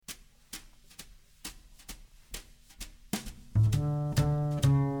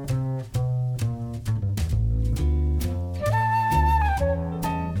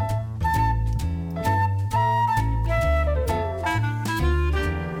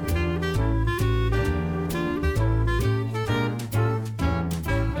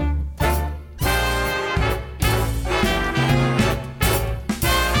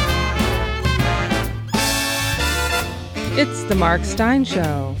The Mark Steyn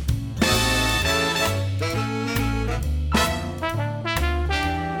Show.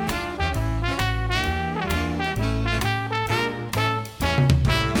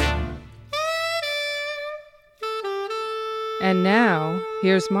 And now,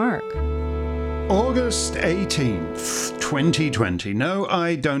 here's Mark. August 18th, 2020. No,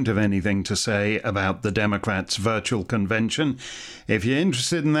 I don't have anything to say about the Democrats' virtual convention. If you're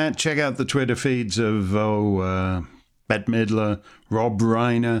interested in that, check out the Twitter feeds of, Bette Midler, Rob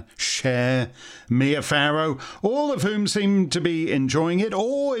Reiner, Cher, Mia Farrow, all of whom seem to be enjoying it.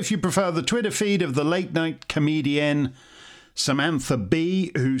 Or, if you prefer, the Twitter feed of the late-night comedienne Samantha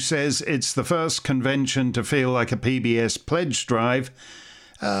Bee, who says it's the first convention to feel like a PBS pledge drive,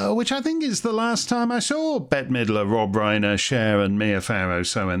 which I think is the last time I saw Bette Midler, Rob Reiner, Cher and Mia Farrow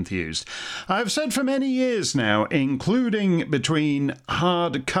so enthused. I've said for many years now, including between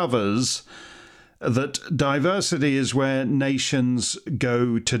hard covers, that diversity is where nations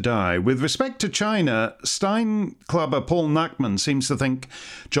go to die. With respect to China, Steyn clubber Paul Nuckman seems to think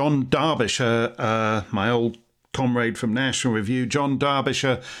John Derbyshire, my old comrade from National Review, John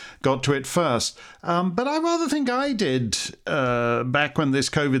Derbyshire, got to it first. But I rather think I did back when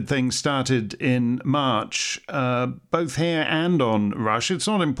this COVID thing started in March, both here and on Rush. It's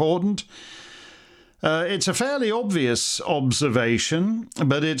not important. It's a fairly obvious observation,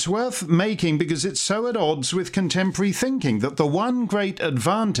 but it's worth making because it's so at odds with contemporary thinking that the one great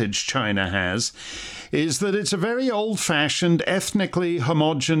advantage China has is that it's a very old-fashioned, ethnically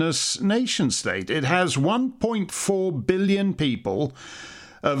homogenous nation-state. It has 1.4 billion people,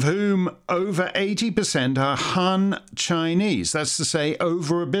 of whom over 80% are Han Chinese. That's to say,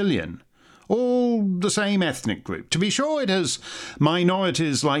 over a billion. All the same ethnic group. To be sure, it has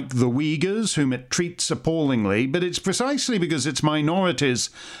minorities like the Uyghurs, whom it treats appallingly, but it's precisely because its minorities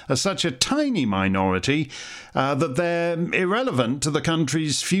are such a tiny minority that they're irrelevant to the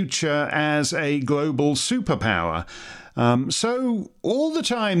country's future as a global superpower. So all the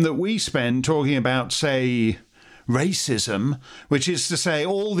time that we spend talking about, say, racism, which is to say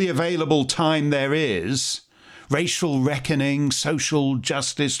all the available time there is, racial reckoning, social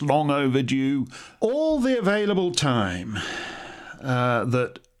justice, long overdue, all the available time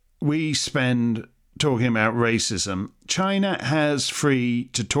that we spend talking about racism, China has free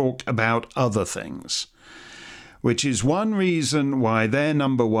to talk about other things, which is one reason why they're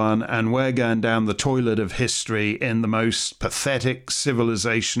number one and we're going down the toilet of history in the most pathetic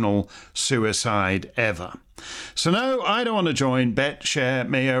civilizational suicide ever. So no, I don't want to join Bet, Cher,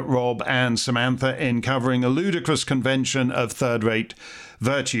 Mia, Rob and Samantha in covering a ludicrous convention of third-rate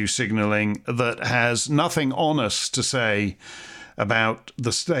virtue signalling that has nothing honest to say about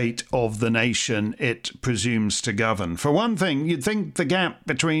the state of the nation it presumes to govern. For one thing, you'd think the gap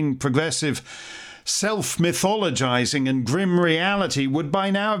between progressive self-mythologizing and grim reality would by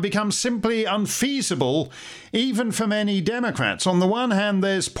now have become simply unfeasible, even for many Democrats. On the one hand,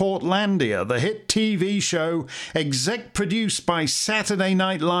 there's Portlandia, the hit TV show exec-produced by Saturday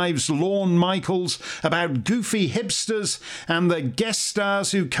Night Live's Lorne Michaels about goofy hipsters and the guest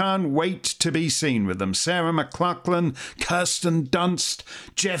stars who can't wait to be seen with them. Sarah McLachlan, Kirsten Dunst,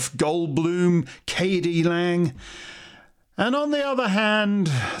 Jeff Goldblum, K.D. Lang. And on the other hand,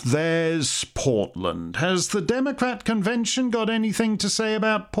 there's Portland. Has the Democrat convention got anything to say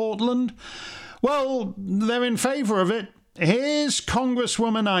about Portland? Well, they're in favour of it. Here's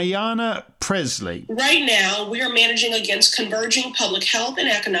Congresswoman Ayanna Pressley. Right now, we are managing against converging public health and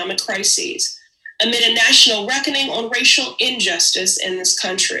economic crises amid a national reckoning on racial injustice in this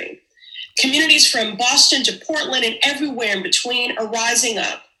country. Communities from Boston to Portland and everywhere in between are rising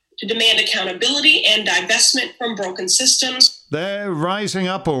up to demand accountability and divestment from broken systems. They're rising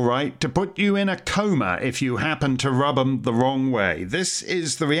up, all right, to put you in a coma if you happen to rub them the wrong way. This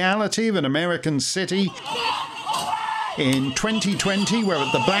is the reality of an American city in 2020, where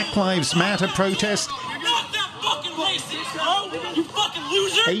at the Black Lives Matter protest, You're not that fucking racist, bro! You fucking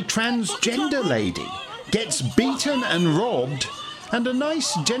loser! a transgender lady gets beaten and robbed, and a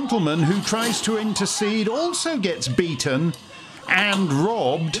nice gentleman who tries to intercede also gets beaten and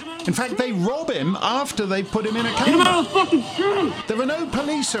robbed. In fact, they rob him after they put him in a coma. There are no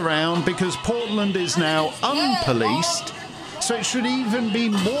police around because Portland is now unpoliced, so it should even be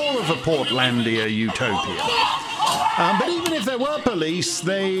more of a Portlandia utopia. But even if there were police,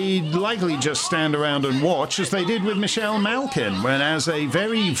 they'd likely just stand around and watch, as they did with Michelle Malkin, when, as a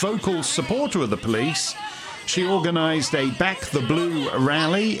very vocal supporter of the police, she organised a Back the Blue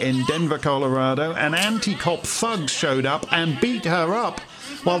rally in Denver, Colorado, and anti-cop thugs showed up and beat her up,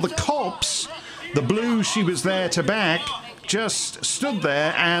 while the cops, the blue she was there to back, just stood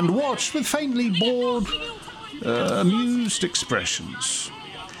there and watched with faintly bored amused expressions.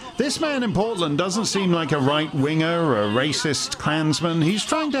 This man in Portland doesn't seem like a right-winger or a racist Klansman. He's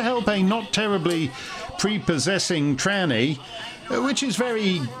trying to help a not terribly prepossessing tranny, which is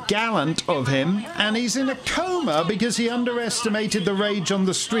very gallant of him, and he's in a coma because he underestimated the rage on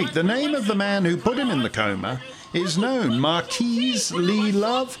the street. The name of the man who put him in the coma is known, Marquise Lee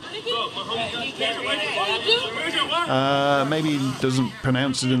Love. Maybe he doesn't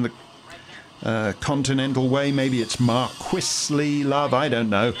pronounce it in the continental way. Maybe it's Marquis Lee Love, I don't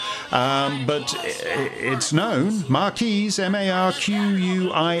know. But it's known, Marquise, Marquise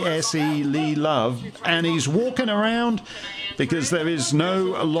Lee Love, and he's walking around because there is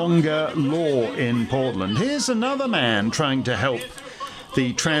no longer law in Portland. Here's another man trying to help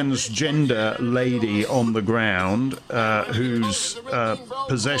the transgender lady on the ground whose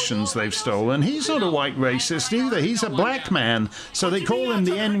possessions they've stolen. He's not a white racist either. He's a black man, so they call him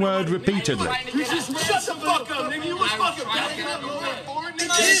the N-word repeatedly. Shut the fuck up, nigga. You was fucking back.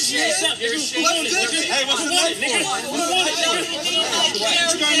 Hey, what's the life for?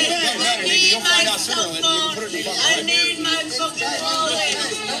 You'll find out sooner. I need my fucking wallet.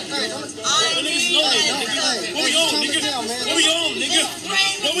 What we on, nigga? What we on, nigga?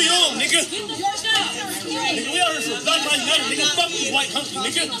 What we on, nigga? Nigga, we out here for Black Lives Matter, nigga. Fuck you, white hunky,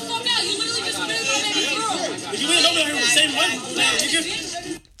 nigga. Nigga, we ain't over here the same way,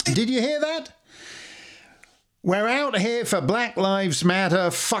 nigga. Did you hear that? We're out here for Black Lives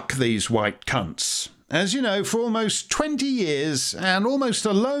Matter. Fuck these white cunts. As you know, for almost 20 years, and almost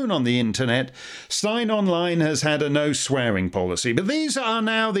alone on the internet, Stein Online has had a no-swearing policy. But these are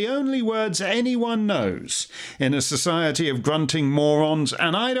now the only words anyone knows in a society of grunting morons,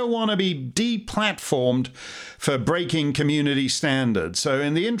 and I don't want to be deplatformed for breaking community standards. So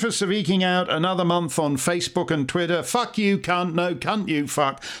in the interest of eking out another month on Facebook and Twitter, fuck you, cunt, no, cunt you,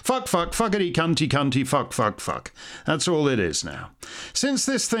 fuck, fuckity, cunty, fuck. That's all it is now. Since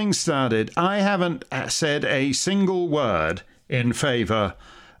this thing started, I haven't said a single word in favour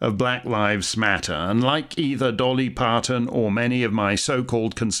of Black Lives Matter, and like either Dolly Parton or many of my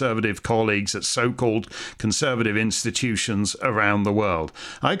so-called conservative colleagues at so-called conservative institutions around the world,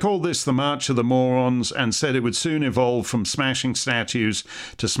 I called this the March of the Morons and said it would soon evolve from smashing statues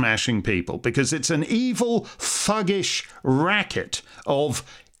to smashing people, because it's an evil, thuggish racket of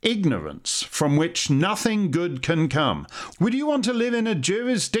ignorance from which nothing good can come. Would you want to live in a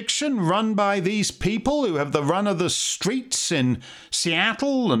jurisdiction run by these people who have the run of the streets in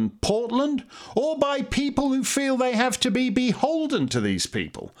Seattle and Portland, or by people who feel they have to be beholden to these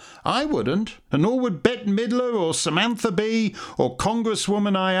people? I wouldn't, and nor would Bette Midler or Samantha Bee or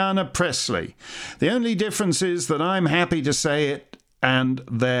Congresswoman Ayanna Pressley. The only difference is that I'm happy to say it and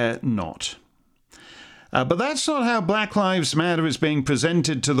they're not. But that's not how Black Lives Matter is being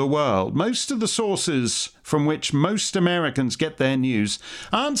presented to the world. Most of the sources from which most Americans get their news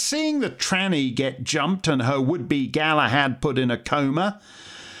aren't seeing the tranny get jumped and her would-be Galahad put in a coma,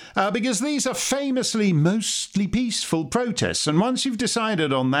 because these are famously mostly peaceful protests, and once you've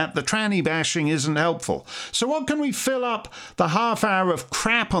decided on that, the tranny bashing isn't helpful. So what can we fill up the half hour of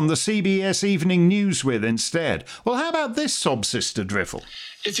crap on the CBS Evening News with instead? Well, how about this sob-sister drivel?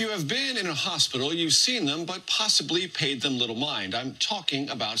 If you have been in a hospital, you've seen them, but possibly paid them little mind. I'm talking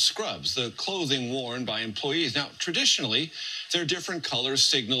about scrubs, the clothing worn by employees. Now, traditionally, their different colors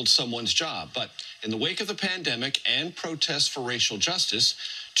signaled someone's job. But in the wake of the pandemic and protests for racial justice,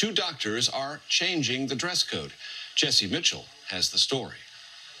 2 doctors are changing the dress code. Jesse Mitchell has the story.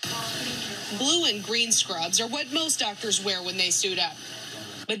 Blue and green scrubs are what most doctors wear when they suit up.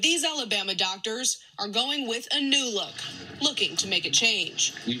 But these Alabama doctors are going with a new look, looking to make a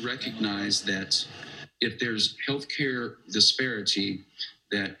change. We recognize that if there's healthcare disparity,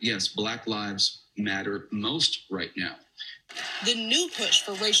 that yes, Black lives matter most right now. The new push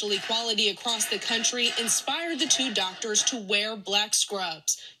for racial equality across the country inspired the 2 doctors to wear black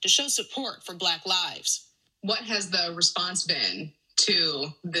scrubs to show support for Black lives. What has the response been to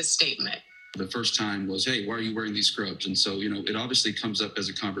this statement? The first time was, hey, why are you wearing these scrubs? And so, it obviously comes up as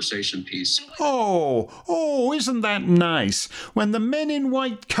a conversation piece. Oh, isn't that nice? When the men in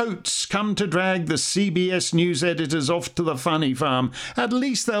white coats come to drag the CBS News editors off to the funny farm, at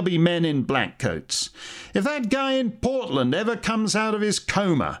least there'll be men in black coats. If that guy in Portland ever comes out of his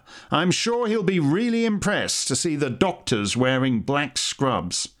coma, I'm sure he'll be really impressed to see the doctors wearing black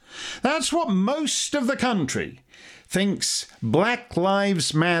scrubs. That's what most of the country thinks Black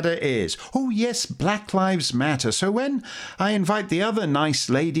Lives Matter is. Oh yes, Black Lives Matter. So when I invite the other nice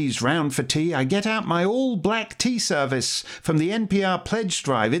ladies round for tea, I get out my all-black tea service from the NPR pledge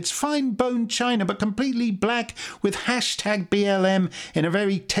drive. It's fine bone china, but completely black with hashtag BLM in a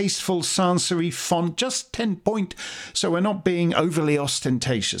very tasteful sans serif font, just 10 point, so we're not being overly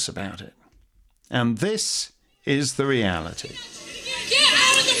ostentatious about it. And this is the reality. Get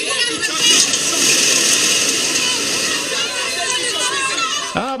out of the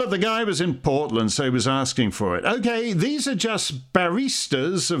But the guy was in Portland, so he was asking for it. Okay, these are just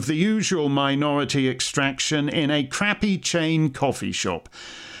baristas of the usual minority extraction in a crappy chain coffee shop.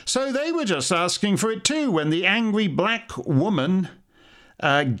 So they were just asking for it too when the angry black woman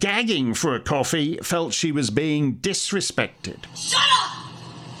gagging for a coffee felt she was being disrespected. Shut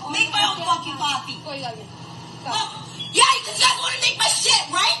up! Make my own fucking coffee. Oh, yeah, because you guys want to make my shit,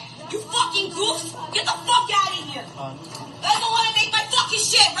 right? You fucking goofs. Get the fuck out of here. You guys don't want to make my fucking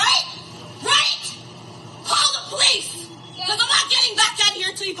shit, right? Right? Call the police. Because I'm not getting back down here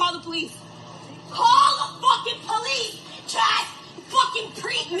until you call the police. Call the fucking police. Trash. Fucking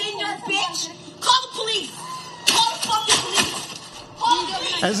pre-minion bitch. Call the police. Call the fucking police. Call the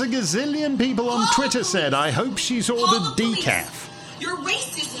police. As a gazillion people on Twitter said, I hope she's ordered decaf. You're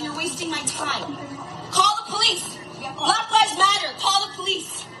racist and you're wasting my time. Call the police. Black Lives Matter. Call the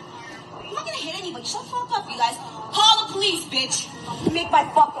police. I'm not gonna hit anybody. Shut the fuck up, you guys. Call the police, bitch. Make my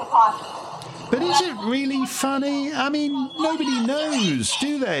fucking coffee. But is it really funny? I mean, nobody knows,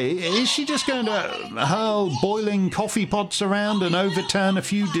 do they? Is she just going to hurl boiling coffee pots around and overturn a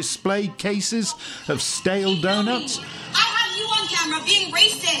few display cases of stale donuts? I have you on camera being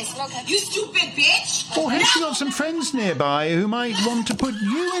racist. Okay. You stupid bitch. Or has she got some friends nearby who might want to put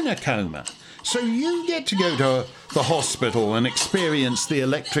you in a coma? So you get to go to the hospital and experience the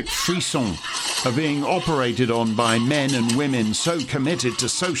electric frisson of being operated on by men and women so committed to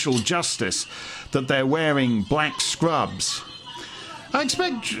social justice that they're wearing black scrubs. I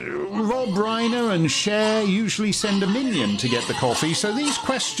expect Rob Reiner and Cher usually send a minion to get the coffee, so these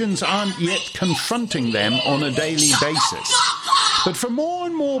questions aren't yet confronting them on a daily basis. But for more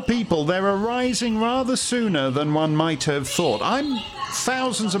and more people, they're arising rather sooner than one might have thought. I'm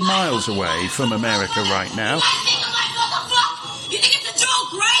thousands of miles away from America right now, You think it's a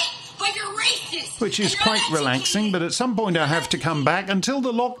joke, right? But you're racist. which is quite relaxing, but at some point I have to come back. Until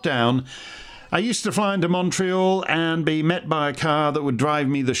the lockdown, I used to fly into Montreal and be met by a car that would drive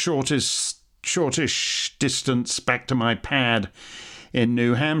me the shortish distance back to my pad in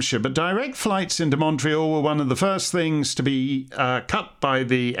New Hampshire. But direct flights into Montreal were one of the first things to be cut by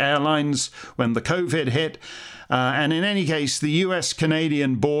the airlines when the COVID hit. And in any case, the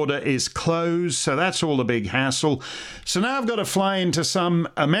US-Canadian border is closed, so that's all a big hassle. So now I've got to fly into some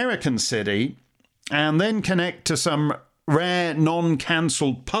American city and then connect to some rare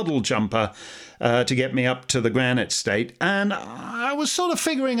non-cancelled puddle jumper to get me up to the Granite State. And I was sort of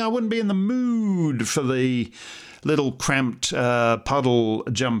figuring I wouldn't be in the mood for the little cramped puddle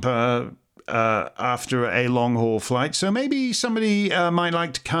jumper after a long-haul flight. So maybe somebody might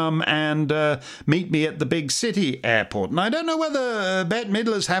like to come and meet me at the big city airport. And I don't know whether Bette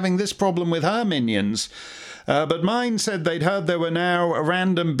Midler's having this problem with her minions, but mine said they'd heard there were now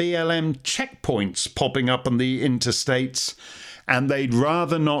random BLM checkpoints popping up on the interstates, and they'd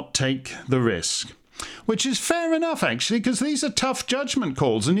rather not take the risk. Which is fair enough, actually, because these are tough judgment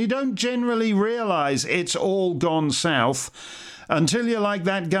calls, and you don't generally realise it's all gone south until you're like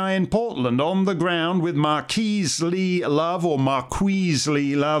that guy in Portland on the ground with Marquise Lee Love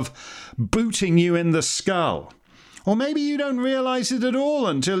booting you in the skull. Or maybe you don't realise it at all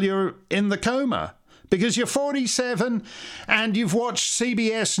until you're in the coma, because you're 47 and you've watched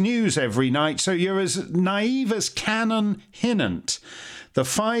CBS News every night, so you're as naive as Canon Hinnant, the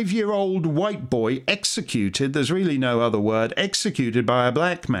 5-year-old white boy executed, there's really no other word, executed by a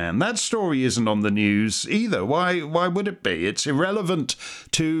black man. That story isn't on the news either. Why would it be? It's irrelevant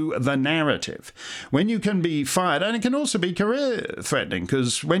to the narrative. When you can be fired, and it can also be career-threatening,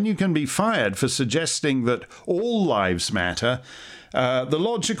 because when you can be fired for suggesting that all lives matter, the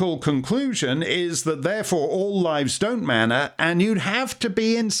logical conclusion is that therefore all lives don't matter, and you'd have to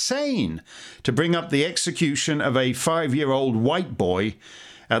be insane to bring up the execution of a 5-year-old white boy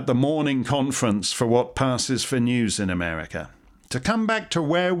at the morning conference for what passes for news in America. To come back to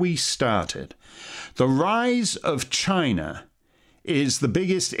where we started, the rise of China is the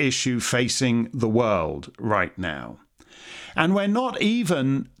biggest issue facing the world right now. And we're not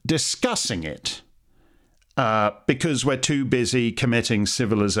even discussing it because we're too busy committing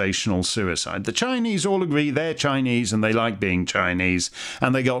civilizational suicide. The Chinese all agree they're Chinese and they like being Chinese,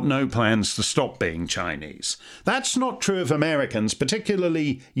 and they got no plans to stop being Chinese. That's not true of Americans,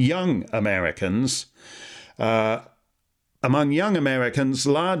 particularly young Americans. Among young Americans,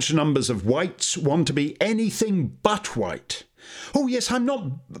 large numbers of whites want to be anything but white. Oh, yes, I'm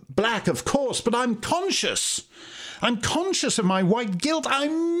not black, of course, but I'm conscious. I'm conscious of my white guilt.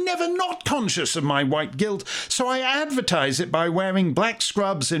 I'm never not conscious of my white guilt, so I advertise it by wearing black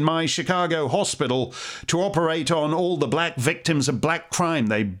scrubs in my Chicago hospital to operate on all the black victims of black crime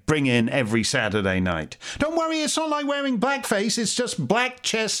they bring in every Saturday night. Don't worry, it's not like wearing blackface, it's just black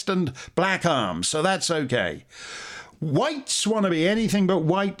chest and black arms, so that's okay. Whites want to be anything but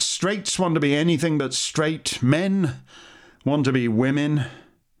white, straights want to be anything but straight, men want to be women.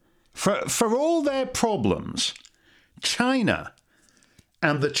 For all their problems, China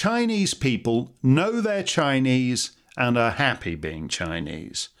and the Chinese people know they're Chinese and are happy being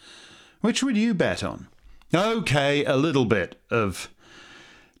Chinese. Which would you bet on? Okay, a little bit of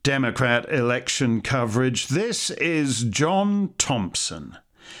Democrat election coverage. This is John Thompson,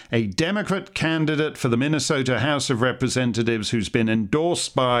 a Democrat candidate for the Minnesota House of Representatives who's been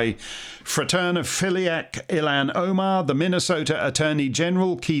endorsed by fraternophiliac Ilhan Omar, the Minnesota Attorney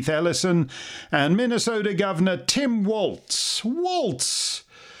General Keith Ellison, and Minnesota Governor Tim Walz. Walz!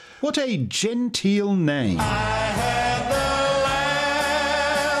 What a genteel name. I had the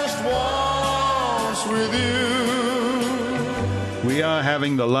last waltz with you. We are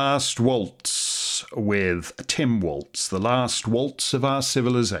having the last waltz with Tim Walz, the last waltz of our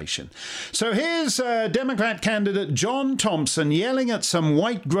civilization. So here's Democrat candidate John Thompson yelling at some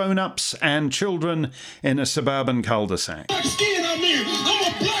white grown-ups and children in a suburban cul-de-sac. I'm a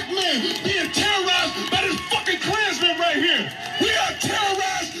black man being terrorized by this fucking Klansman right here. We are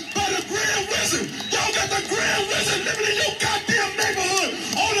terrorized by the Grand Wizard. Y'all got the Grand Wizard living in your goddamn neighborhood.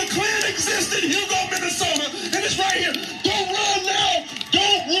 All the Klan exists in Hugo, Minnesota, and it's right here. Don't run now.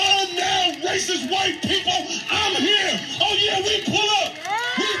 Don't run now, racist white people. I'm here. Oh, yeah, we pull up.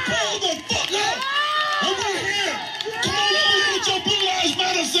 We pull the fuck up. And we're here. Come on over here with your Blue Lives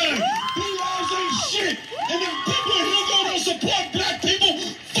Matter sign. Blue Lives ain't shit. And if people in Hugo don't support black people,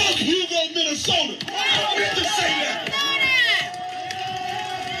 fuck Hugo, Minnesota. I meant to say that.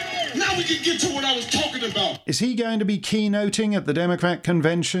 Now we can get to what I was talking about. Is he going to be keynoting at the Democrat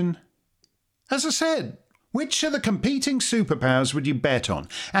convention? As I said, which of the competing superpowers would you bet on?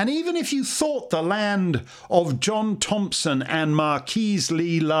 And even if you thought the land of John Thompson and Marquise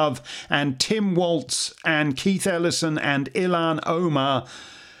Lee Love and Tim Walz and Keith Ellison and Ilhan Omar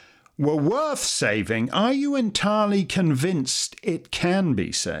were worth saving, are you entirely convinced it can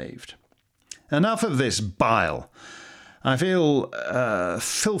be saved? Enough of this bile. I feel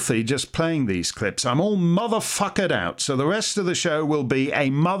filthy just playing these clips. I'm all motherfuckered out, so the rest of the show will be a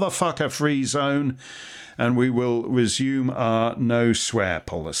motherfucker-free zone, and we will resume our no swear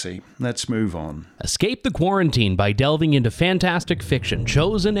policy. Let's move on. Escape the quarantine by delving into fantastic fiction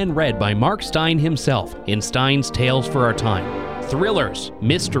chosen and read by Mark Stein himself in Stein's Tales for Our Time. Thrillers,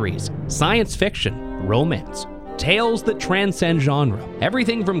 mysteries, science fiction, romance. Tales that transcend genre.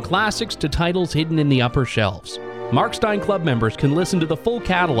 Everything from classics to titles hidden in the upper shelves. Mark Stein Club members can listen to the full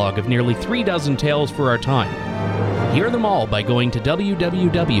catalog of nearly 36 tales for our time. Hear them all by going to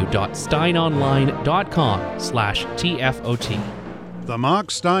www.steinonline.com/TFOT. The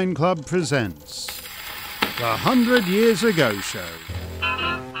Mark Stein Club presents The 100 Years Ago Show.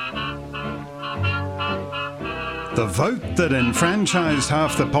 The vote that enfranchised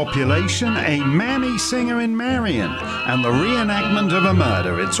half the population, a mammy singer in Marion, and the reenactment of a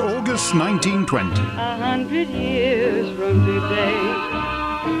murder. It's August 1920. 100 years from today.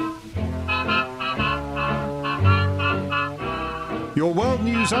 Your World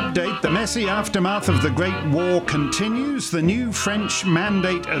News Update. The messy aftermath of the Great War continues. The new French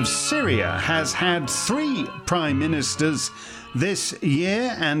Mandate of Syria has had 3 prime ministers this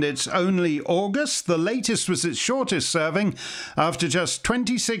year, and it's only August. The latest was its shortest serving. After just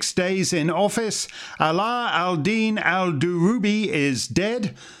 26 days in office, Alaa al-Din al-Durubi is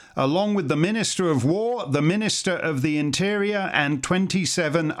dead, along with the Minister of War, the Minister of the Interior, and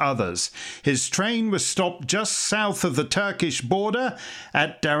 27 others. His train was stopped just south of the Turkish border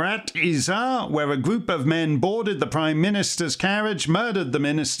at Darat Izar, where a group of men boarded the Prime Minister's carriage, murdered the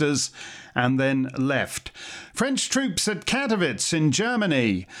ministers, and then left. French troops at Katowice in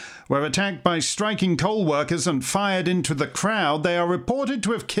Germany were attacked by striking coal workers and fired into the crowd. They are reported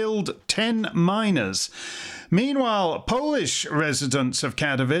to have killed 10 miners. Meanwhile, Polish residents of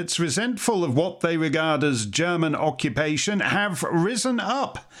Katowice, resentful of what they regard as German occupation, have risen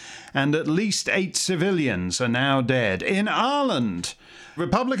up, and at least 8 civilians are now dead. In Ireland,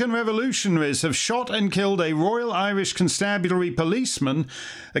 Republican revolutionaries have shot and killed a Royal Irish Constabulary policeman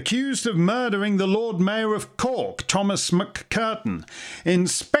accused of murdering the Lord Mayor of Cork, Thomas McCurtain.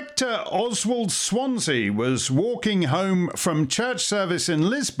 Inspector Oswald Swansea was walking home from church service in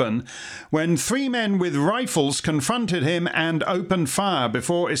Lisbon when 3 men with rifles confronted him and opened fire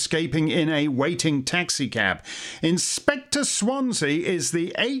before escaping in a waiting taxicab. Inspector Swansea is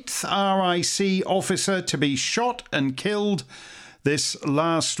the 8th RIC officer to be shot and killed this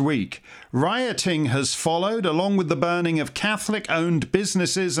last week. Rioting has followed, along with the burning of Catholic-owned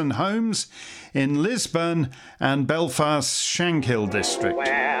businesses and homes in Lisbon and Belfast's Shankill district.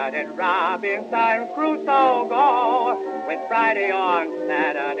 Where did Robinson Crusoe go with Friday on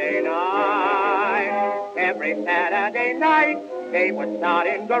Saturday night? Every Saturday night they would start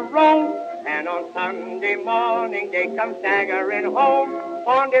in the road, and on Sunday morning they come staggering home.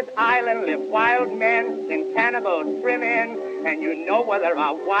 On this island live wild men and cannibals swimming, and you know where there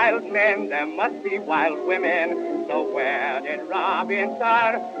are wild men, there must be wild women. So where did Robinson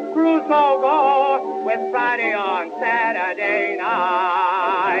Crusoe go with Friday on Saturday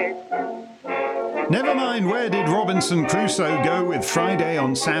night? Never mind where did Robinson Crusoe go with Friday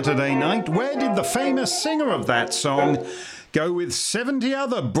on Saturday night. Where did the famous singer of that song go with 70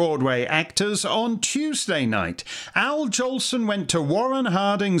 other Broadway actors on Tuesday night? Al Jolson went to Warren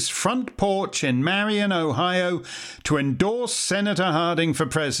Harding's front porch in Marion, Ohio, to endorse Senator Harding for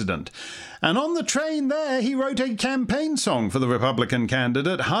president. And on the train there, he wrote a campaign song for the Republican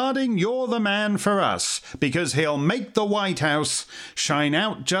candidate, Harding, you're the man for us, because he'll make the White House shine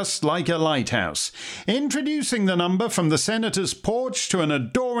out just like a lighthouse. Introducing the number from the senator's porch to an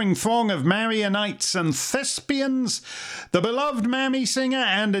adoring throng of Marionites and thespians, the beloved mammy singer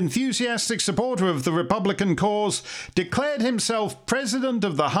and enthusiastic supporter of the Republican cause declared himself president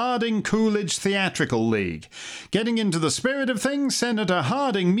of the Harding-Coolidge Theatrical League. Getting into the spirit of things, Senator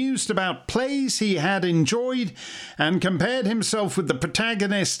Harding mused about plays he had enjoyed and compared himself with the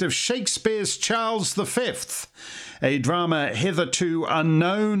protagonist of Shakespeare's Charles V, a drama hitherto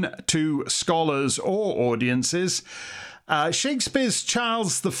unknown to scholars or audiences. Shakespeare's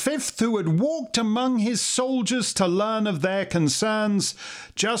Charles V, who had walked among his soldiers to learn of their concerns,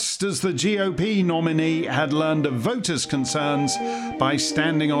 just as the GOP nominee had learned of voters' concerns by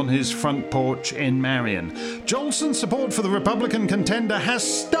standing on his front porch in Marion. Johnson's support for the Republican contender has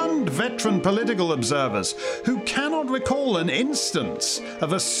stunned veteran political observers who cannot recall an instance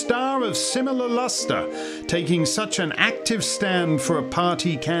of a star of similar luster taking such an active stand for a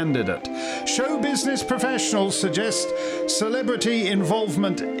party candidate. Show business professionals suggest celebrity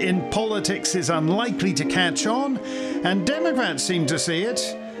involvement in politics is unlikely to catch on, and Democrats seem to see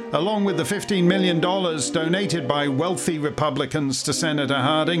it, along with the $15 million donated by wealthy Republicans to Senator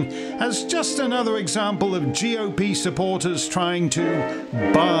Harding, as just another example of GOP supporters trying to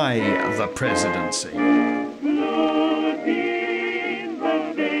buy the presidency.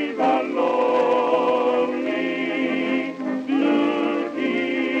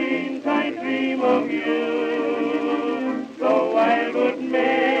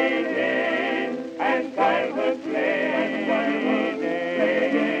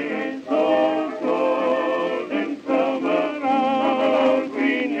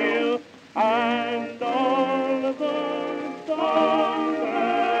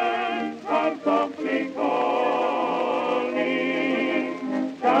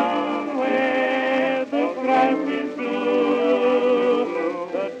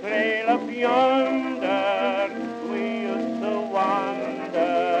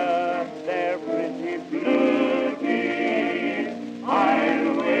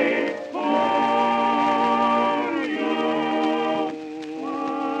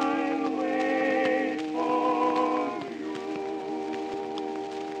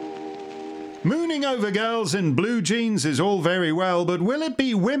 Mooning over girls in blue jeans is all very well, but will it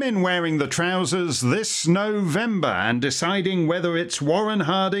be women wearing the trousers this November and deciding whether it's Warren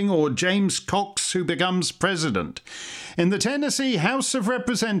Harding or James Cox who becomes president? In the Tennessee House of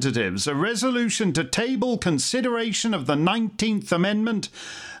Representatives, a resolution to table consideration of the 19th Amendment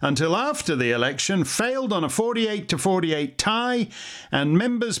until after the election failed on a 48-48 tie, and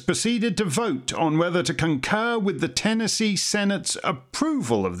members proceeded to vote on whether to concur with the Tennessee Senate's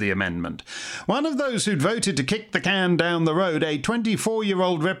approval of the amendment. One of those who'd voted to kick the can down the road, a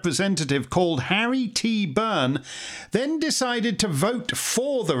 24-year-old representative called Harry T. Byrne, then decided to vote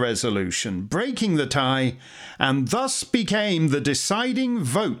for the resolution, breaking the tie, and thus became the deciding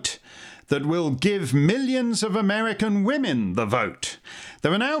vote that will give millions of American women the vote.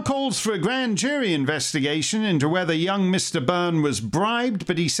 There are now calls for a grand jury investigation into whether young Mr. Byrne was bribed,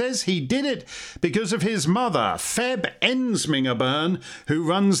 but he says he did it because of his mother, Feb Ensminger Byrne, who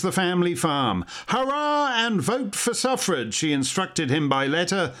runs the family farm. Hurrah and vote for suffrage, she instructed him by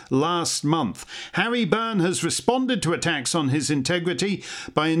letter last month. Harry Byrne has responded to attacks on his integrity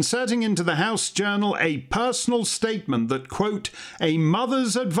by inserting into the House Journal a personal statement that, quote, a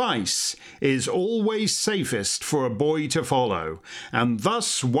mother's advice is always safest for a boy to follow, and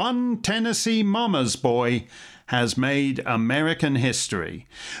thus one Tennessee mama's boy has made American history.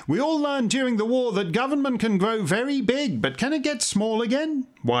 We all learned during the war that government can grow very big, but can it get small again?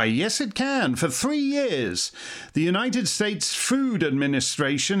 Why, yes it can. For 3 years, the United States Food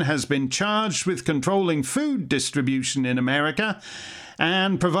Administration has been charged with controlling food distribution in America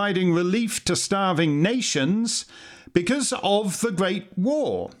and providing relief to starving nations because of the Great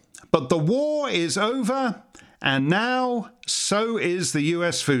War. But the war is over, and now so is the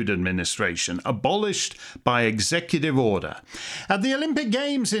US Food Administration, abolished by executive order. At the Olympic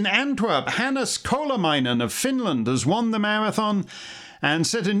Games in Antwerp, Hannes Kolamainen of Finland has won the marathon and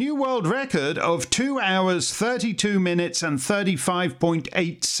set a new world record of 2 hours, 32 minutes and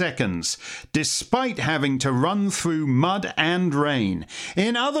 35.8 seconds, despite having to run through mud and rain.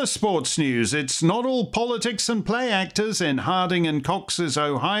 In other sports news, it's not all politics and play actors in Harding and Cox's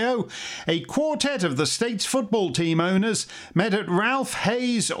Ohio. A quartet of the state's football team owners met at Ralph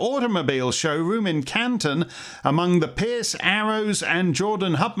Hayes Automobile Showroom in Canton among the Pierce Arrows and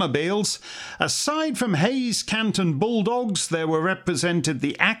Jordan Hupmobiles. Aside from Hayes Canton Bulldogs, there were represented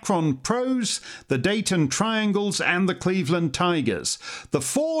the Akron Pros, the Dayton Triangles, and the Cleveland Tigers. The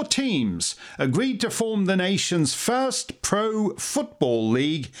 4 teams agreed to form the nation's first pro football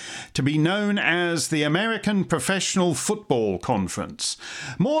league, to be known as the American Professional Football Conference.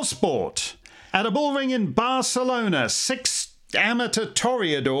 More sport. At a bull ring in Barcelona, 6 amateur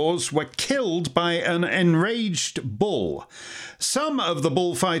toreadors were killed by an enraged bull. Some of the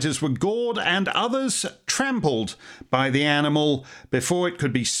bullfighters were gored and others trampled by the animal before it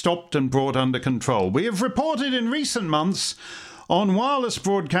could be stopped and brought under control. We have reported in recent months on wireless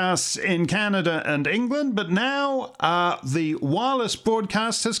broadcasts in Canada and England, but now the wireless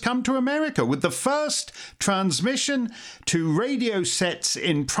broadcast has come to America with the first transmission to radio sets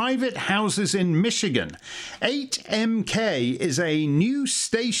in private houses in Michigan. 8MK is a new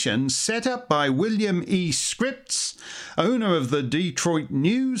station set up by William E. Scripps, owner of the Detroit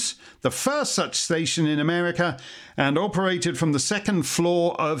News, the first such station in America, and operated from the second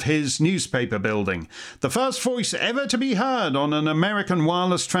floor of his newspaper building. The first voice ever to be heard on an American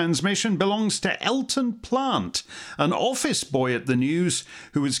wireless transmission belongs to Elton Plant, an office boy at the News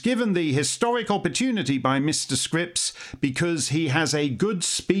who was given the historic opportunity by Mr. Scripps because he has a good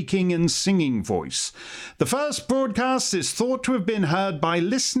speaking and singing voice. The first broadcast is thought to have been heard by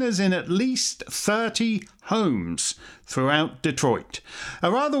listeners in at least 30 homes throughout Detroit.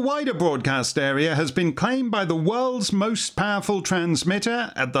 A rather wider broadcast area has been claimed by the world's most powerful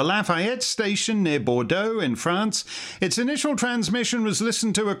transmitter at the Lafayette station near Bordeaux in France. Its initial transmission was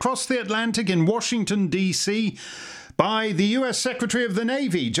listened to across the Atlantic in Washington, D.C., by the U.S. Secretary of the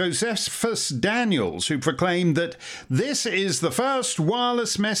Navy, Josephus Daniels, who proclaimed that this is the first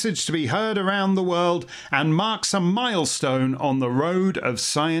wireless message to be heard around the world and marks a milestone on the road of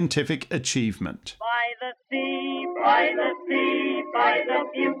scientific achievement. By the sea, by the sea, by the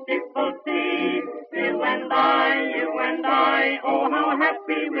beautiful sea, you and I, oh how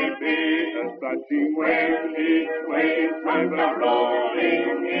happy we'll be. Touching when each wave comes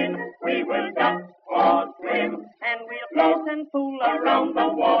a-rolling in, we will duck or swim, and we'll float and fool around the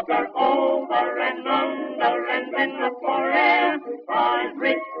water, over and under, and then up for air. I'm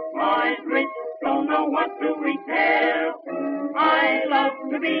rich, don't know what to repair. I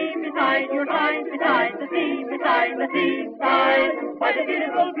love to be beside your side, beside the seaside, by the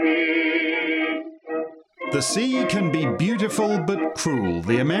beautiful breeze. The sea can be beautiful but cruel.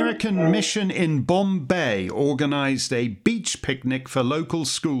 The American Mission in Bombay organized a beach picnic for local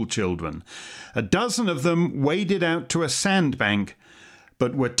school children. A dozen of them waded out to a sandbank,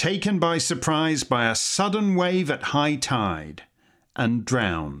 but were taken by surprise by a sudden wave at high tide and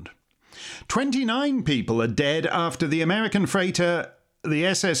drowned. 29 people are dead after the American freighter the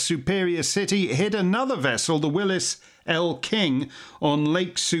SS Superior City hit another vessel, the Willis El King on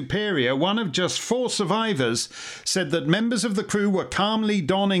Lake Superior, one of just 4 survivors, said that members of the crew were calmly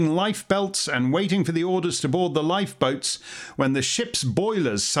donning life belts and waiting for the orders to board the lifeboats when the ship's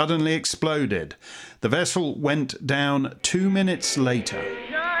boilers suddenly exploded. The vessel went down 2 minutes later.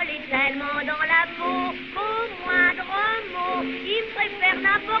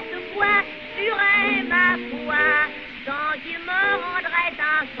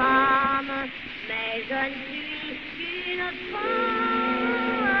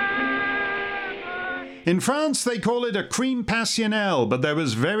 In France, they call it a crime passionnel, but there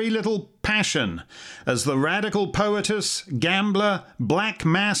was very little passion, as the radical poetess, gambler, black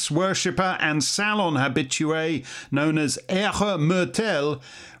mass worshipper, and salon habitué known as Erre Mertel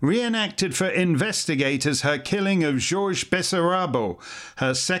reenacted for investigators her killing of Georges Bessarabo,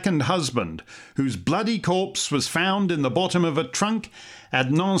 her second husband, whose bloody corpse was found in the bottom of a trunk at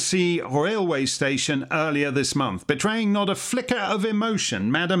Nancy railway station earlier this month. Betraying not a flicker of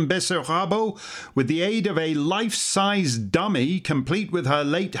emotion, Madame Bessarabo, with the aid of a life-size dummy complete with her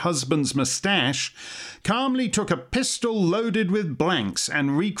late husband's moustache, calmly took a pistol loaded with blanks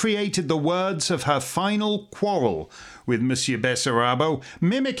and recreated the words of her final quarrel with Monsieur Bessarabo,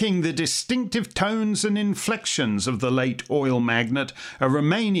 mimicking the distinctive tones and inflections of the late oil magnate, a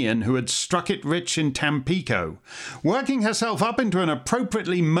Romanian who had struck it rich in Tampico. Working herself up into an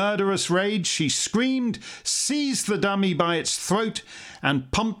appropriately murderous rage, she screamed, seized the dummy by its throat,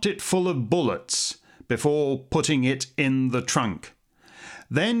 and pumped it full of bullets before putting it in the trunk.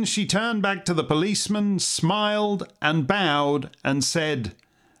 Then she turned back to the policeman, smiled and bowed, and said,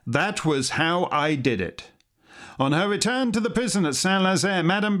 "That was how I did it." On her return to the prison at Saint-Lazare,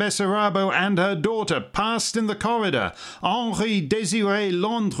 Madame Bessarabo and her daughter passed in the corridor Henri Désiré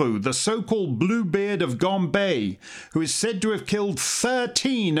Landru, the so-called Bluebeard of Gambay, who is said to have killed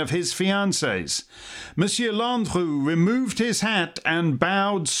 13 of his fiancées. Monsieur Landru removed his hat and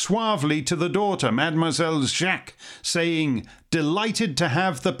bowed suavely to the daughter, Mademoiselle Jacques, saying, "Delighted to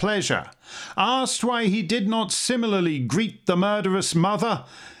have the pleasure." Asked why he did not similarly greet the murderous mother,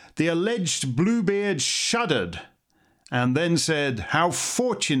 the alleged Bluebeard shuddered and then said, "How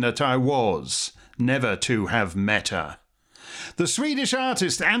fortunate I was never to have met her." The Swedish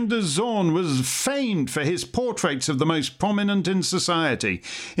artist Anders Zorn was famed for his portraits of the most prominent in society,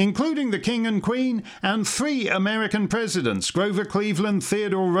 including the King and Queen and 3 American presidents, Grover Cleveland,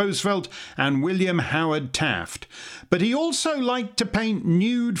 Theodore Roosevelt, and William Howard Taft. But he also liked to paint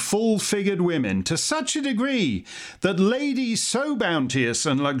nude, full-figured women to such a degree that ladies so bounteous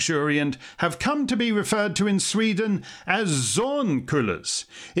and luxuriant have come to be referred to in Sweden as Zornkullers.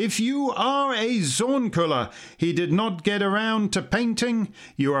 If you are a Zornkuller, he did not get around to painting,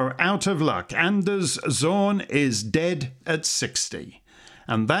 you are out of luck. Anders Zorn is dead at 60.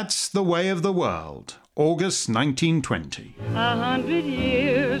 And that's the way of the world. August 1920. 100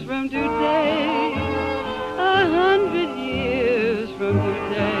 years from today, 100 years from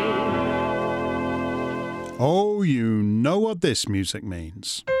today. Oh, you know what this music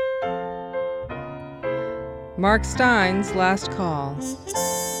means. Mark Stein's Last Call.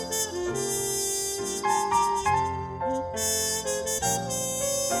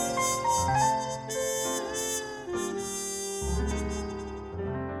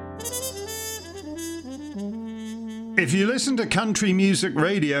 If you listen to country music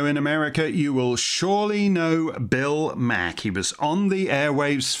radio in America, you will surely know Bill Mack. He was on the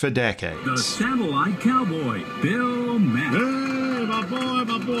airwaves for decades. The Satellite Cowboy, Bill Mack. Hey, my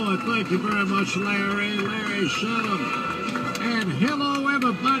boy. Thank you very much, Larry Shannon. And hello,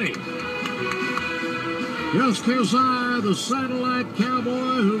 everybody. Just as I, the Satellite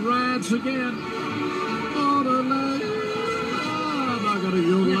Cowboy who rides again on a lane. Oh, I'm not going to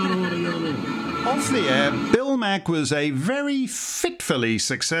yodel. I don't want to yodel. Off the air, Bill Mack was a very fitfully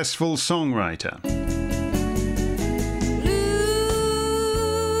successful songwriter.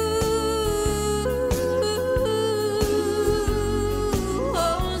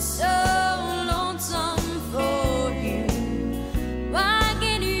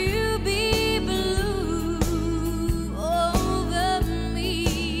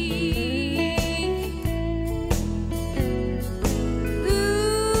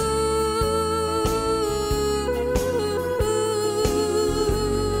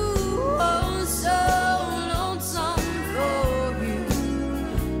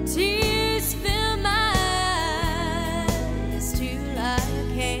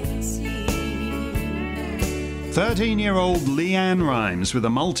 13-year-old Leanne Rimes with a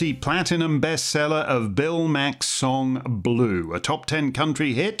multi-platinum bestseller of Bill Mack's song Blue, a top 10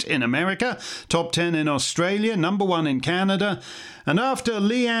 country hit in America, top 10 in Australia, number 1 in Canada. And after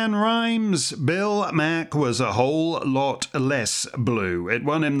Leanne Rimes, Bill Mack was a whole lot less blue. It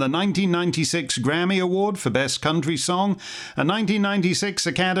won him the 1996 Grammy Award for Best Country Song, a 1996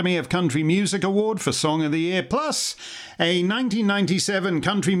 Academy of Country Music Award for Song of the Year, plus a 1997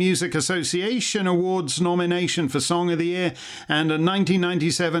 Country Music Association Awards nomination for Song of the Year, and a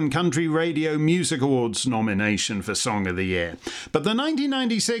 1997 Country Radio Music Awards nomination for Song of the Year. But the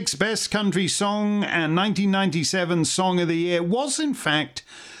 1996 Best Country Song and 1997 Song of the Year was in fact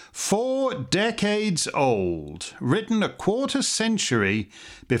 4 decades old, written a quarter century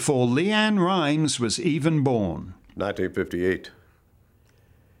before Leanne Rimes was even born. 1958.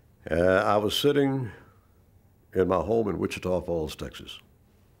 I was sitting in my home in Wichita Falls, Texas.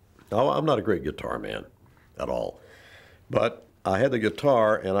 Now, I'm not a great guitar man at all, but I had the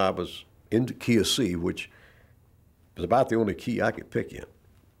guitar and I was into key of C, which was about the only key I could pick in.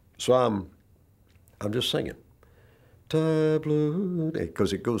 So I'm just singing. Blue,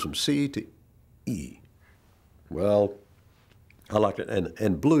 because it goes from C to E. Well, I liked it,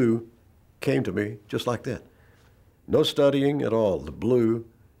 and blue came to me just like that. No studying at all. The blue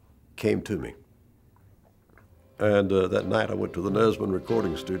came to me. And that night I went to the Nesman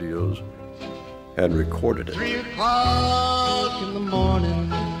recording studios and recorded it. 3 o'clock in the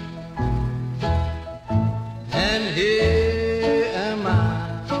morning, and here am I,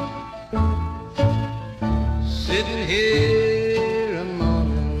 sitting here a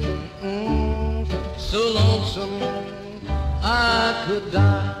morning, so lonesome I could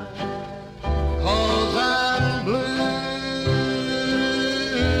die, 'cause I'm blue.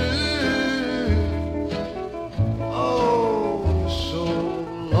 Oh, so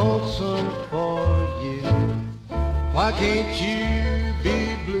lonesome for you. Why can't you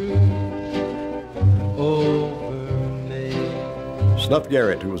be blue over me? Snuff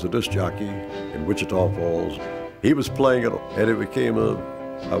Garrett, who was a disc jockey in Wichita Falls, he was playing it, and it became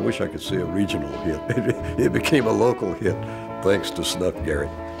I wish I could say a regional hit. It became a local hit, thanks to Snuff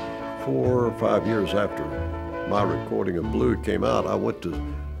Garrett. 4 or 5 years after my recording of Blue came out, I went to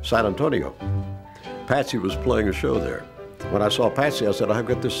San Antonio. Patsy was playing a show there. When I saw Patsy, I said, I've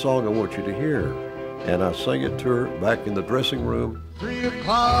got this song I want you to hear. And I sang it to her back in the dressing room. 3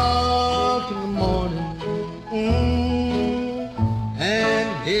 o'clock in the morning,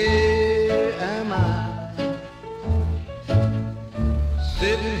 and here am I,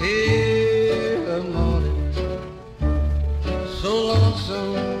 sitting here a morning, so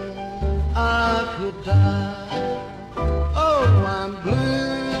lonesome I could die. Oh, I'm blue,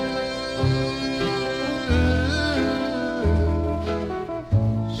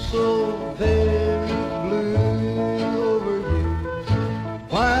 so very blue over you.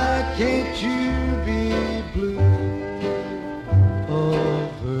 Why can't you be blue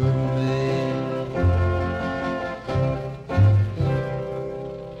over me?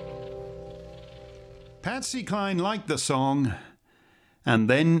 Patsy Cline liked the song, and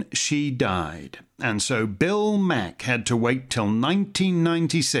then she died. And so Bill Mack had to wait till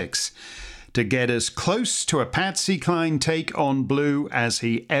 1996 to get as close to a Patsy Cline take on Blue as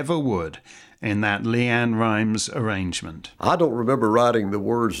he ever would in that Leanne Rimes arrangement. I don't remember writing the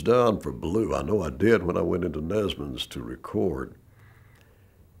words down for Blue. I know I did when I went into Nesman's to record.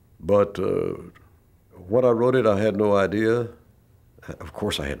 But when I wrote it, I had no idea. Of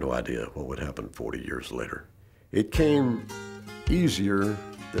course, I had no idea what would happen 40 years later. It came easier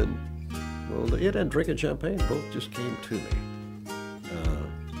than, well, it and drinking champagne both just came to me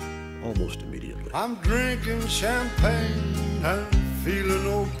almost immediately. I'm drinking champagne, I'm feeling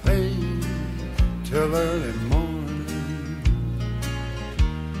no pain till early morning.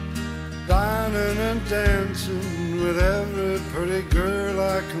 Dining and dancing with every pretty girl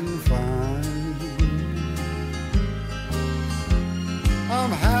I can find.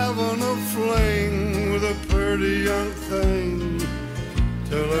 I'm having a fling with a pretty young thing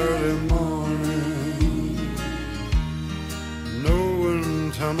till early morning,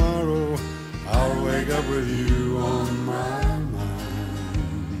 knowing tomorrow I'll wake up with you on my mind.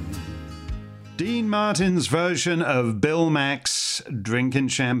 Dean Martin's version of Bill Mack's Drinking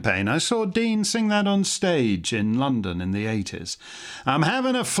Champagne. I saw Dean sing that on stage in London in the 80s. I'm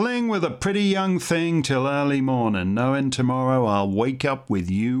having a fling with a pretty young thing till early morning, knowing tomorrow I'll wake up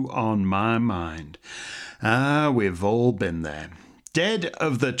with you on my mind. Ah, we've all been there. Dead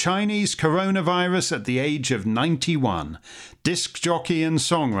of the Chinese coronavirus at the age of 91, disc jockey and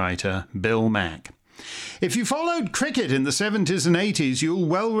songwriter Bill Mack. If you followed cricket in the 70s and 80s, you'll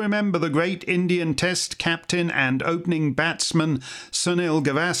well remember the great Indian Test captain and opening batsman Sunil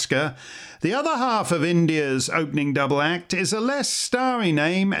Gavaskar. The other half of India's opening double act is a less starry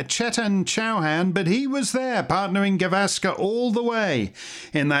name, Chetan Chauhan, but he was there partnering Gavaskar all the way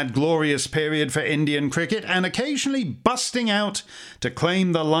in that glorious period for Indian cricket and occasionally busting out to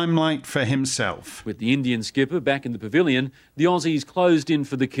claim the limelight for himself. With the Indian skipper back in the pavilion, the Aussies closed in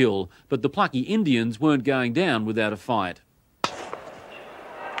for the kill, but the plucky Indians weren't going down without a fight.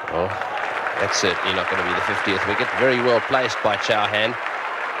 Well, that's certainly not going to be the 50th wicket. Very well placed by Chauhan.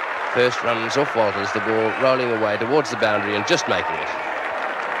 First runs off Walters, the ball rolling away towards the boundary and just making it.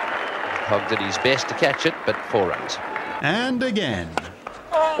 Hogg did his best to catch it, but 4 runs. And again.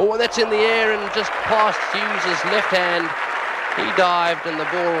 Oh, that's in the air and just past Hughes' left hand. He dived and the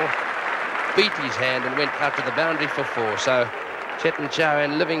ball beat his hand and went out to the boundary for 4. So Chetan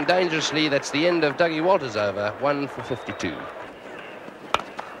Chauhan living dangerously. That's the end of Dougie Walters' over. 1 for 52.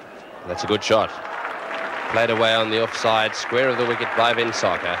 That's a good shot. Played away on the offside square of the wicket by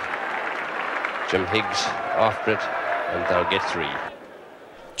Vensaka. Jim Higgs after it, and they'll get 3.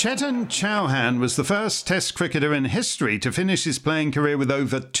 Chetan Chauhan was the first Test cricketer in history to finish his playing career with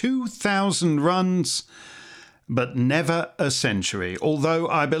over 2,000 runs, but never a century. Although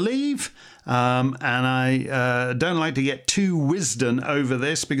I believe, and I don't like to get too Wisden over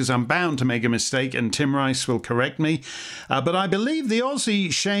this because I'm bound to make a mistake and Tim Rice will correct me, but I believe the Aussie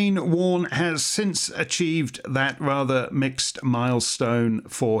Shane Warne has since achieved that rather mixed milestone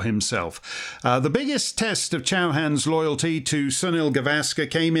for himself. The biggest test of Chauhan's loyalty to Sunil Gavaskar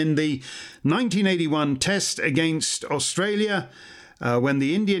came in the 1981 Test against Australia, when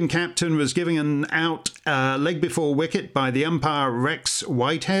the Indian captain was given an out leg before wicket by the umpire Rex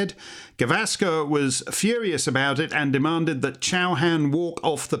Whitehead. Gavaskar was furious about it and demanded that Chauhan walk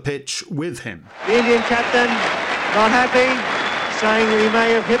off the pitch with him. The Indian captain, not happy, saying that he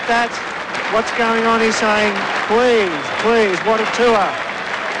may have hit that. What's going on? He's saying, please, what a tour.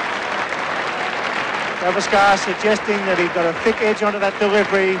 Gavaskar suggesting that he got a thick edge onto that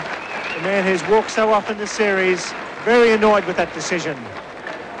delivery. The man who's walked so often this series, very annoyed with that decision.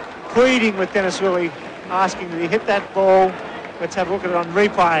 Pleading with Dennis Willey, asking that he hit that ball. Let's have a look at it on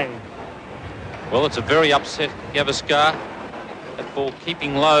replay. Well, it's a very upset Gavaskar. That ball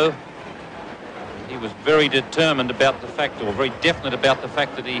keeping low. He was very determined about the fact, or very definite about the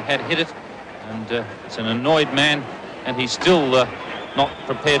fact that he had hit it. And it's an annoyed man, and he's still not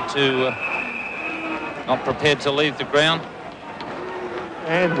prepared to leave the ground.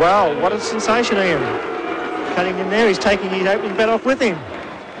 And wow, what a sensation, Ian. Cutting in there, he's taking his opening bat off with him.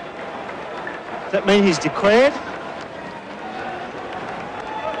 Does that mean he's declared?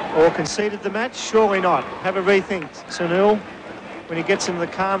 Or conceded the match? Surely not. Have a rethink, Sunil. When he gets into the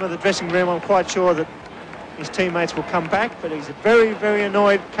calm of the dressing room, I'm quite sure that his teammates will come back, but he's a very, very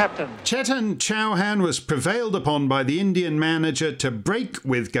annoyed captain. Chetan Chauhan was prevailed upon by the Indian manager to break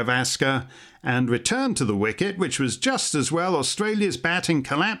with Gavaskar and return to the wicket, which was just as well. Australia's batting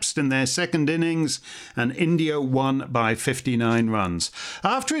collapsed in their second innings and India won by 59 runs.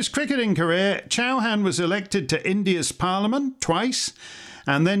 After his cricketing career, Chauhan was elected to India's parliament twice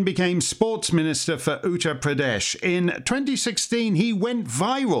and then became sports minister for Uttar Pradesh. In 2016, he went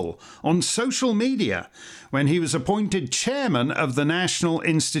viral on social media when he was appointed chairman of the National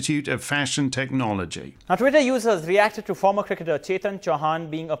Institute of Fashion Technology. Now, Twitter users reacted to former cricketer Chetan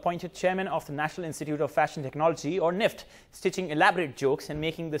Chauhan being appointed chairman of the National Institute of Fashion Technology, or NIFT, stitching elaborate jokes and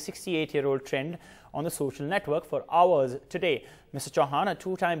making the 68-year-old trend on the social network for hours today. Mr. Chauhan, a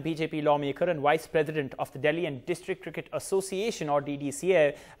two-time BJP lawmaker and vice president of the Delhi and District Cricket Association, or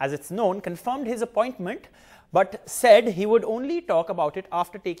DDCA as it's known, confirmed his appointment but said he would only talk about it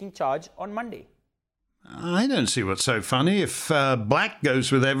after taking charge on Monday. I don't see what's so funny. If black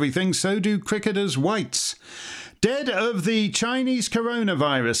goes with everything, so do cricketers' whites. Dead of the Chinese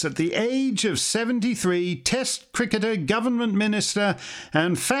coronavirus at the age of 73, Test cricketer, government minister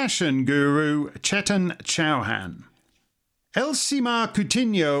and fashion guru Chetan Chauhan. Elcimar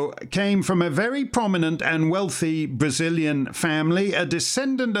Coutinho came from a very prominent and wealthy Brazilian family, a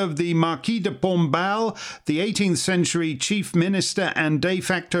descendant of the Marquis de Pombal, the 18th century chief minister and de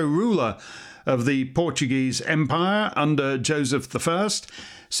facto ruler of the Portuguese Empire under Joseph I.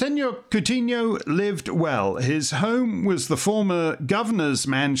 Senor Coutinho lived well. His home was the former governor's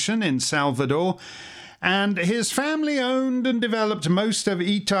mansion in Salvador, and his family owned and developed most of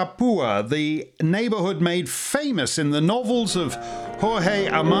Itapua, the neighborhood made famous in the novels of Jorge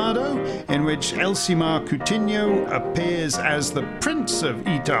Amado, in which Elcimar Coutinho appears as the Prince of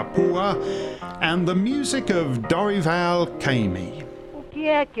Itapua, and the music of Dorival Caymmi.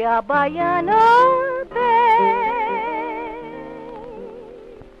 Que a baiana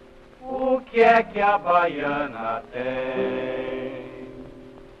que é que a baiana tem?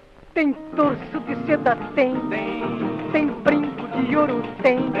 Tem torso de seda, tem. Tem brinco de ouro,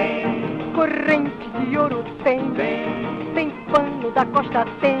 tem. Corrente de ouro, tem. Tem pano da costa,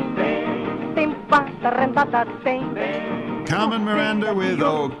 tem. Tem bata rendada, tem. Carmen Miranda with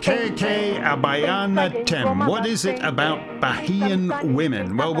O Que A Baiana Tem. What is it about Bahian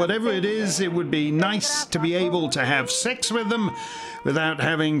women? Well, whatever it is, it would be nice to be able to have sex with them without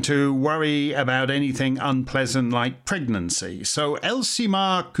having to worry about anything unpleasant like pregnancy. So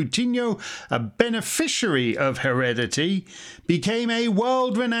Elcimar Coutinho, a beneficiary of heredity, became a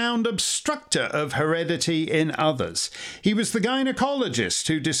world-renowned obstructor of heredity in others. He was the gynecologist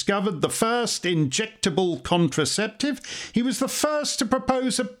who discovered the first injectable contraceptive. He was the first to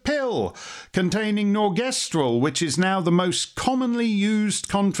propose a pill containing norgestrel, which is now the most commonly used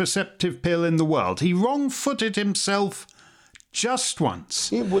contraceptive pill in the world. He wrong-footed himself just once.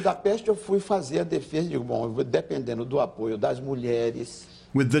 Em Budapeste eu fui fazer a defesa, digo, bom, dependendo do apoio das mulheres.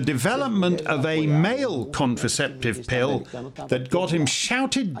 With the development of a male contraceptive pill that got him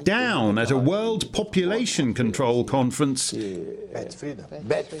shouted down at a World Population Control Conference in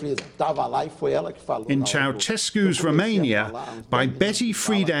Ceausescu's Romania by Betty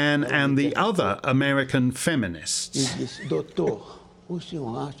Friedan and the other American feminists. Doutor, o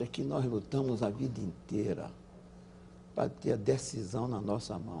senhor acha que nós lutamos a vida inteira para ter a decisão na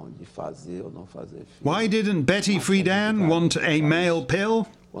nossa mão de fazer ou não fazer filho? Why didn't Betty Friedan want a male pill?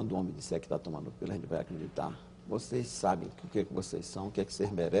 Quando o homem disser que está tomando pílula, a gente vai acreditar. Vocês sabem o que vocês são, o que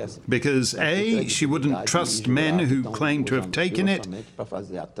vocês merecem. Because A, she wouldn't trust men who claimed to have taken it,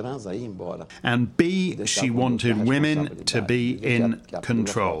 and B, she wanted women to be in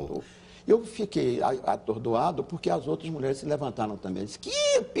control. Eu fiquei atordoado porque as outras mulheres se levantaram também. Disse, que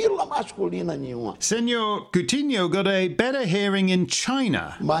pílula masculina nenhuma. Senor Coutinho got a better hearing in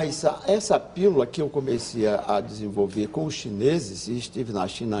China. Mas essa pílula que eu comecei a desenvolver com os chineses, e estive na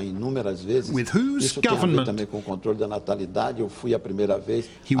China inúmeras vezes. With whose isso tem a ver government? também com o controle da natalidade. Eu fui a primeira vez.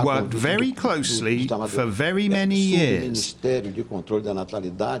 He worked very closely for very many years. Ministério de Controle da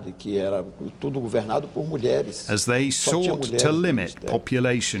Natalidade, que era tudo governado por mulheres. As they sought to limit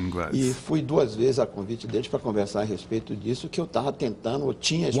population growth. E fui 2 vezes a convite deles para conversar a respeito disso, que eu estava tentando, eu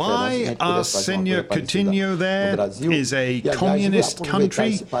tinha esperança de a gente pudesse fazer uma coisa parecida no Brasil. Is a communist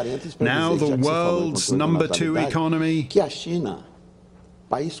country, now the world's number 2 economy. Que a China,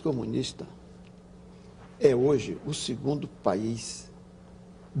 país comunista, é hoje o segundo país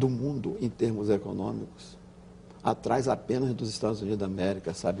do mundo em termos econômicos, atrás apenas dos Estados Unidos da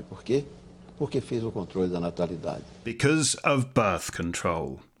América. Sabe por quê? Porque fez o controle da natalidade. Because of birth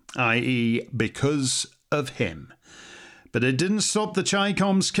control. I.e., because of him. But it didn't stop the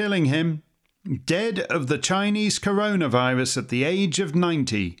Chi-Coms killing him. Dead of the Chinese coronavirus at the age of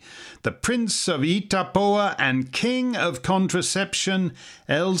 90, the Prince of Itapoa and King of Contraception,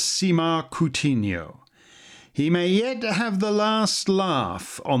 Elcimar Coutinho. He may yet have the last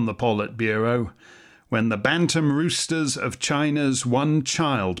laugh on the Politburo when the bantam roosters of China's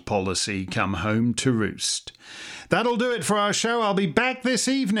one-child policy come home to roost. That'll do it for our show. I'll be back this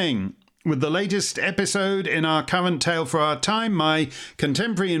evening with the latest episode in our current Tale for Our Time, my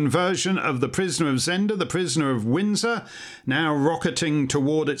contemporary version of The Prisoner of Zenda, The Prisoner of Windsor, now rocketing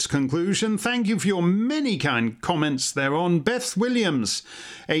toward its conclusion. Thank you for your many kind comments thereon. Beth Williams,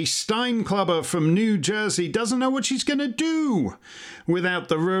 a Stein Clubber from New Jersey, doesn't know what she's going to do without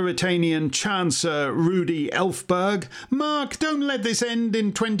the Ruritanian Chancellor Rudy Elfberg. Mark, don't let this end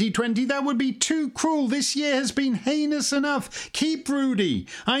in 2020. That would be too cruel. This year has been heinous enough. Keep Rudy.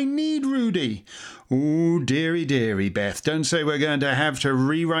 I need Rudy. Ooh, dearie, dearie, Beth. Don't say we're going to have to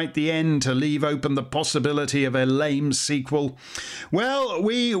rewrite the end to leave open the possibility of a lame sequel. Well,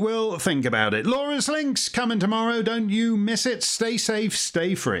 we will think about it. Laura's Links coming tomorrow. Don't you miss it. Stay safe,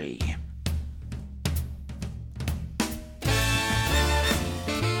 stay free.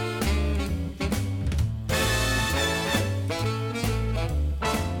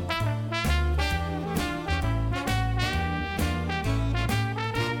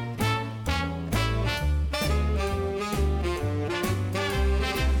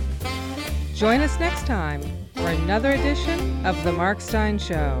 Join us next time for another edition of The Mark Stein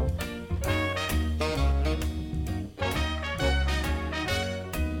Show.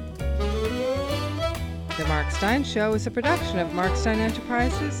 The Mark Stein Show is a production of Mark Stein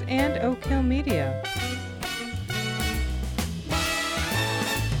Enterprises and Oak Hill Media.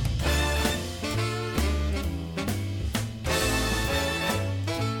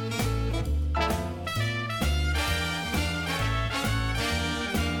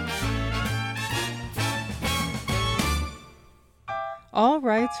 All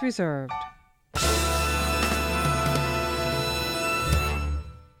rights reserved.